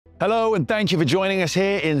Hello, and thank you for joining us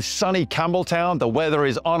here in sunny Campbeltown. The weather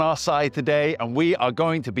is on our side today, and we are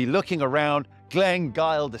going to be looking around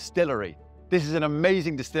Glengyle Distillery. This is an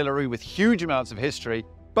amazing distillery with huge amounts of history,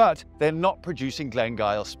 but they're not producing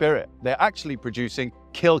Glengyle spirit. They're actually producing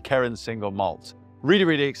Kilkerran single malt. Really,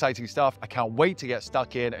 really exciting stuff. I can't wait to get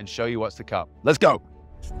stuck in and show you what's to come. Let's go.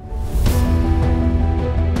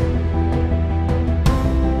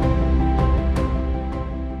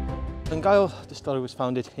 Glengyle Distillery was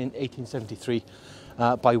founded in 1873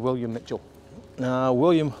 by William Mitchell.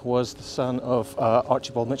 William was the son of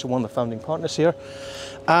Archibald Mitchell, one of the founding partners here.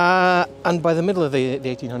 And by the middle of the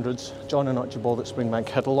 1800s, John and Archibald at Springbank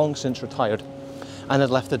had long since retired and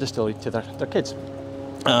had left the distillery to their kids,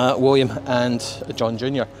 William and John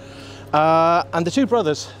Jr. And the two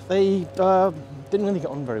brothers, they didn't really get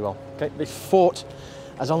on very well. Okay? They fought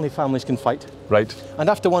as only families can fight. Right. And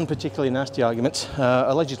after one particularly nasty argument,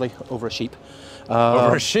 allegedly over a sheep.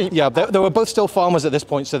 Over a sheep? Yeah, they were both still farmers at this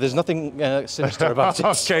point, so there's nothing sinister about it.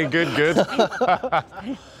 Okay, good.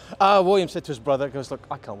 William said to his brother, he goes, look,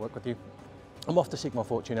 I can't work with you. I'm off to seek my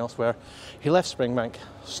fortune elsewhere. He left Springbank,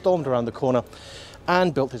 stormed around the corner,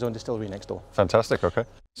 and built his own distillery next door. Fantastic, okay.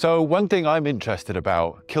 So one thing I'm interested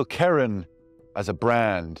about, Kilkerran as a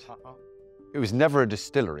brand, it was never a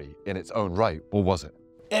distillery in its own right, or was it?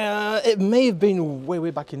 It may have been way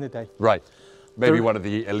back in the day. Right. Maybe one of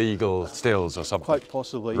the illegal stills or something. Quite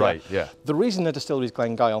possibly, right, yeah. The reason the distillery is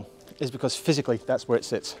Glengyle is because physically that's where it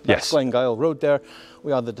sits. Yes. That's Glengyle Road there.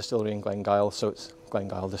 We are the distillery in Glengyle, so it's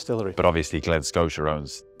Glengyle Distillery. But obviously Glen Scotia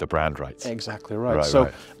owns the brand rights. Exactly right. Right, so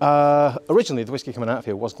originally the whiskey coming out of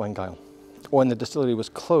here was Glengyle. When the distillery was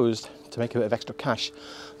closed to make a bit of extra cash,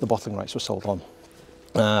 the bottling rights were sold on.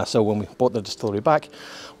 So when we bought the distillery back,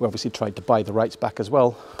 we obviously tried to buy the rights back as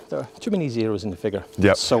well. There are too many zeros in the figure.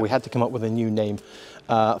 Yep. So we had to come up with a new name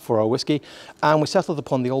for our whiskey. And we settled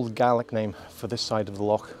upon the old Gaelic name for this side of the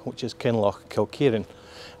loch, which is Kinloch Kilkerran,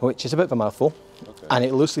 which is a bit of a mouthful. Okay. And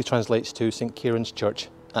it loosely translates to St. Kieran's Church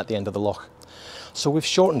at the end of the loch. So we've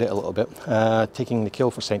shortened it a little bit, taking the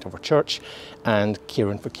Kill for St. Over Church and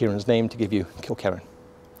Kieran for Kieran's name to give you Kilkerran.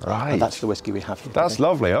 Right. And that's the whiskey we have here. That's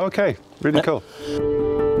lovely. Okay, really cool.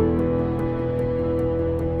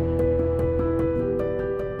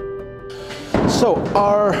 So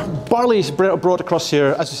our barley's brought across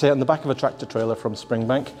here, as you say, on the back of a tractor trailer from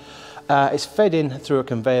Springbank. It's fed in through a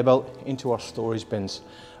conveyor belt into our storage bins.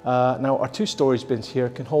 Now our two storage bins here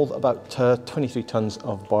can hold about 23 tonnes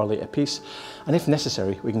of barley apiece, and if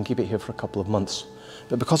necessary we can keep it here for a couple of months.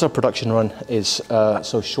 But because our production run is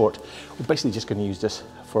so short, we're basically just going to use this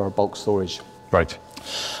for our bulk storage. Right.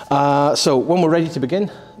 So when we're ready to begin,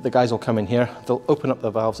 the guys will come in here, they'll open up the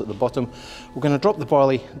valves at the bottom. We're going to drop the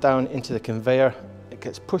barley down into the conveyor. It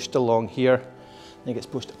gets pushed along here, and it gets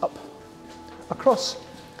pushed up, across,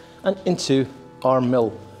 and into our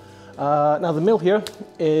mill. Now the mill here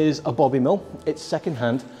is a bobby mill. It's second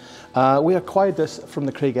hand. We acquired this from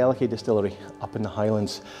the Glengyle Distillery up in the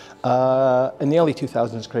Highlands. In the early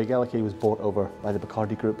 2000s, Glengyle was bought over by the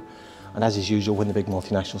Bacardi Group. And as is usual, when the big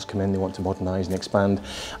multinationals come in, they want to modernise and expand.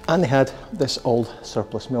 And they had this old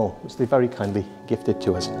surplus mill, which they very kindly gifted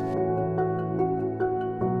to us.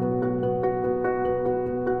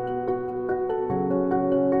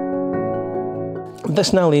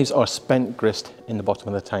 This now leaves our spent grist in the bottom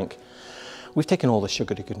of the tank. We've taken all the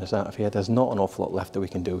sugary goodness out of here. There's not an awful lot left that we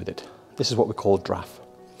can do with it. This is what we call draff.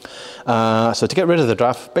 So to get rid of the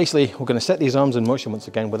draff, basically we're going to set these arms in motion once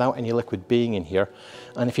again without any liquid being in here.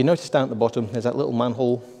 And if you notice down at the bottom, there's that little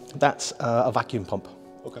manhole. That's a vacuum pump.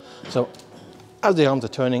 Okay. So as the arms are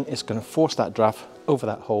turning, it's going to force that draff over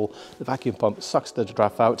that hole. The vacuum pump sucks the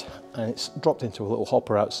draff out, and it's dropped into a little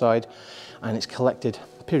hopper outside, and it's collected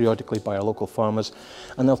periodically by our local farmers,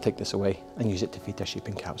 and they'll take this away and use it to feed their sheep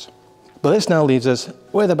and cows. But this now leaves us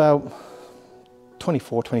with about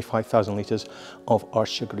 25,000 litres of our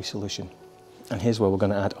sugary solution. And here's where we're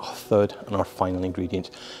going to add our third and our final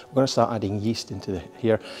ingredient. We're going to start adding yeast into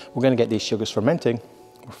here. We're going to get these sugars fermenting.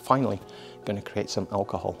 We're finally going to create some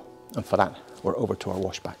alcohol. And for that, we're over to our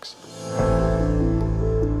washbacks.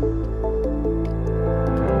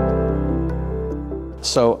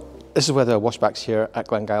 So this is where the washbacks here at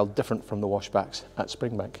Glengyle are different from the washbacks at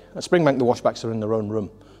Springbank. At Springbank, the washbacks are in their own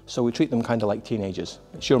room. So we treat them kind of like teenagers.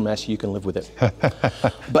 It's your mess, you can live with it.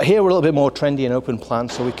 But here we're a little bit more trendy and open plan,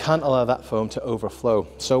 so we can't allow that foam to overflow.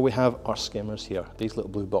 So we have our skimmers here, these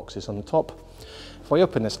little blue boxes on the top. If I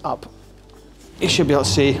open this up, you should be able to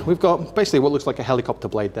see, we've got basically what looks like a helicopter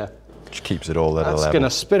blade there. Which keeps it all at a level. That's going to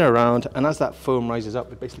spin around, and as that foam rises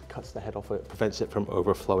up, it basically cuts the head off it, prevents it from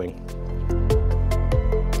overflowing.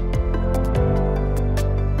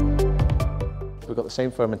 we've got the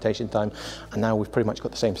same fermentation time, and now we've pretty much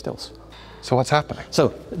got the same stills. So what's happening? So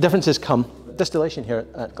differences come. Distillation here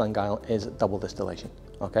at Glengyle is double distillation,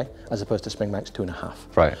 okay, as opposed to Springbank's 2.5.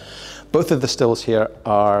 Right. Both of the stills here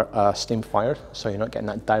are steam fired, so you're not getting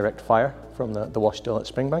that direct fire from the wash still at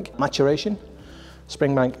Springbank. Maturation,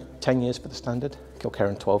 Springbank 10 years for the standard,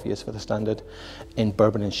 Kilkerran 12 years for the standard. In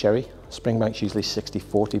bourbon and sherry, Springbank's usually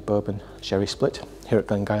 60-40 bourbon sherry split. Here at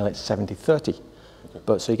Glengyle it's 70-30.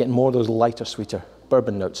 But so you get more of those lighter, sweeter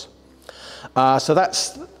bourbon notes. So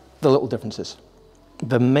that's the little differences.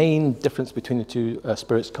 The main difference between the two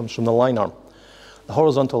spirits comes from the line arm. The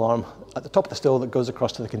horizontal arm at the top of the still that goes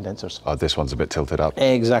across to the condensers. Oh, this one's a bit tilted up.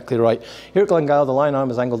 Exactly right. Here at Glengyle, the line arm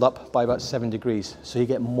is angled up by about 7 degrees, so you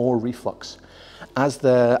get more reflux. As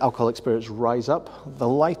the alcoholic spirits rise up, the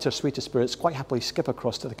lighter, sweeter spirits quite happily skip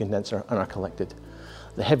across to the condenser and are collected.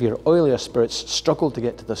 The heavier, oilier spirits struggle to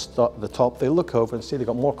get to the top. They look over and see they've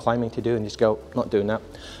got more climbing to do and just go, not doing that,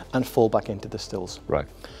 and fall back into the stills. Right.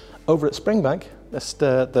 Over at Springbank,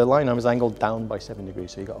 the line arm is angled down by 7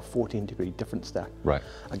 degrees, so you've got a 14-degree difference there. Right.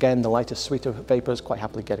 Again, the lighter, sweeter vapors quite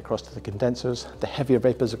happily get across to the condensers. The heavier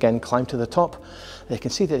vapors, again, climb to the top. They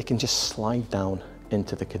can see that they can just slide down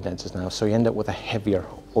into the condensers now, so you end up with a heavier,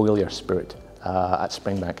 oilier spirit at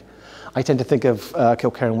Springbank. I tend to think of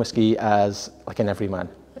Kilkerran whiskey as like an everyman.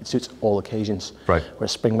 It suits all occasions, right.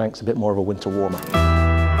 Whereas Springbank's a bit more of a winter warmer.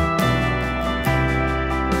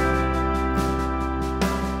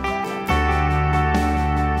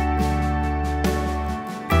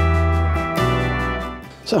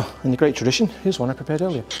 So, in the great tradition, here's one I prepared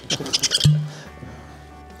earlier. I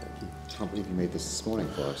can't believe you made this morning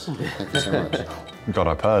for us. Thank you so much. We got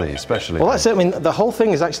up early, especially. Well, that's it. I mean, the whole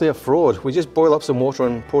thing is actually a fraud. We just boil up some water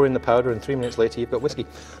and pour in the powder, and 3 minutes later, you've got whiskey.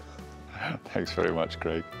 Thanks very much,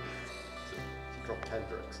 Craig. Drop 10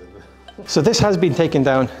 bricks in there. So this has been taken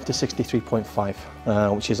down to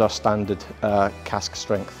 63.5, which is our standard cask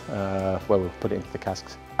strength, where we'll put it into the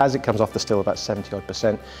casks. As it comes off the still, about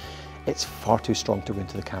 70-odd%. It's far too strong to go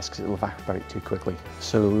into the casks, it'll evaporate too quickly.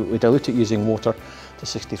 So we dilute it using water to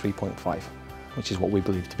 63.5, which is what we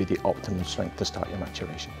believe to be the optimum strength to start your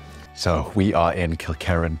maturation. So we are in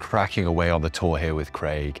Kilkerran, cracking away on the tour here with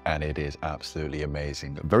Craig, and it is absolutely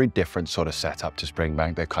amazing. A very different sort of setup to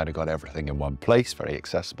Springbank. They've kind of got everything in one place, very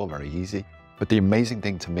accessible, very easy. But the amazing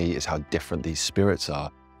thing to me is how different these spirits are,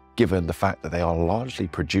 given the fact that they are largely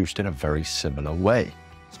produced in a very similar way.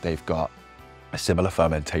 So they've got similar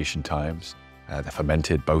fermentation times. They're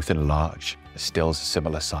fermented both in large, the stills are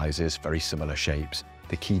similar sizes, very similar shapes.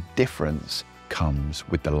 The key difference comes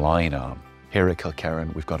with the line arm. Here at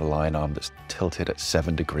Kilkerran, we've got a line arm that's tilted at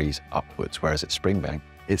 7 degrees upwards, whereas at Springbank,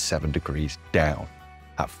 it's 7 degrees down.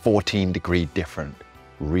 That 14-degree difference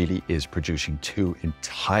really is producing two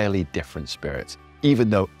entirely different spirits, even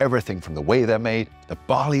though everything from the way they're made, the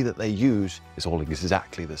barley that they use, is all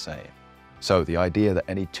exactly the same. So the idea that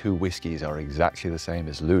any two whiskies are exactly the same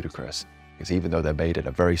is ludicrous, because even though they're made in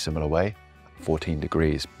a very similar way, 14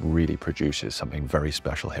 degrees really produces something very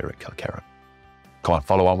special here at Kilkerran. Come on,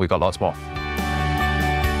 follow on, we've got lots more.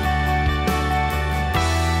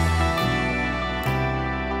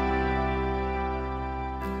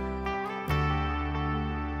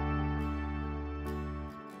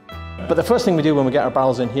 But the first thing we do when we get our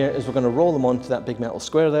barrels in here is we're going to roll them onto that big metal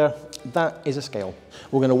square there. That is a scale.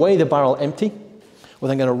 We're going to weigh the barrel empty. We're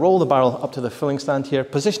then going to roll the barrel up to the filling stand here,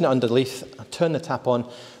 position it underneath, turn the tap on,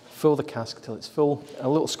 fill the cask till it's full. A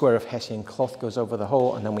little square of Hessian cloth goes over the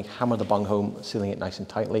hole, and then we hammer the bung home, sealing it nice and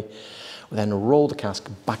tightly. We then roll the cask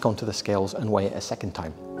back onto the scales and weigh it a second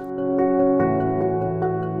time.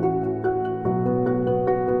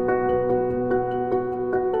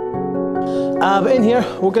 But in here,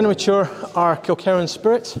 we're going to mature our Kilkerran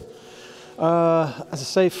spirits. As I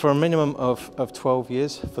say, for a minimum of 12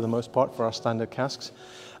 years, for the most part, for our standard casks.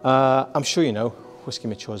 I'm sure you know, whiskey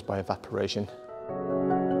matures by evaporation.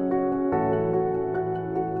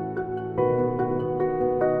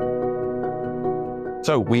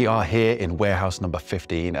 So we are here in warehouse number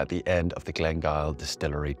 15 at the end of the Glengyle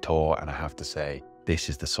Distillery tour, and I have to say, this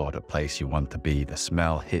is the sort of place you want to be. The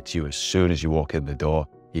smell hits you as soon as you walk in the door.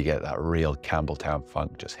 You get that real Campbeltown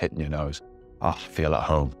funk just hitting your nose. Ah, feel at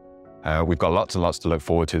home. We've got lots and lots to look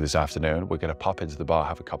forward to this afternoon. We're going to pop into the bar,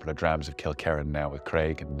 have a couple of drams of Kilkerran now with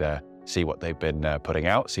Craig, and see what they've been putting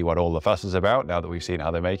out, see what all the fuss is about. Now that we've seen how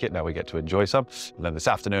they make it, now we get to enjoy some. And then this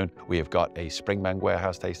afternoon, we have got a Springbank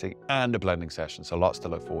warehouse tasting and a blending session, so lots to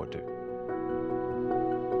look forward to.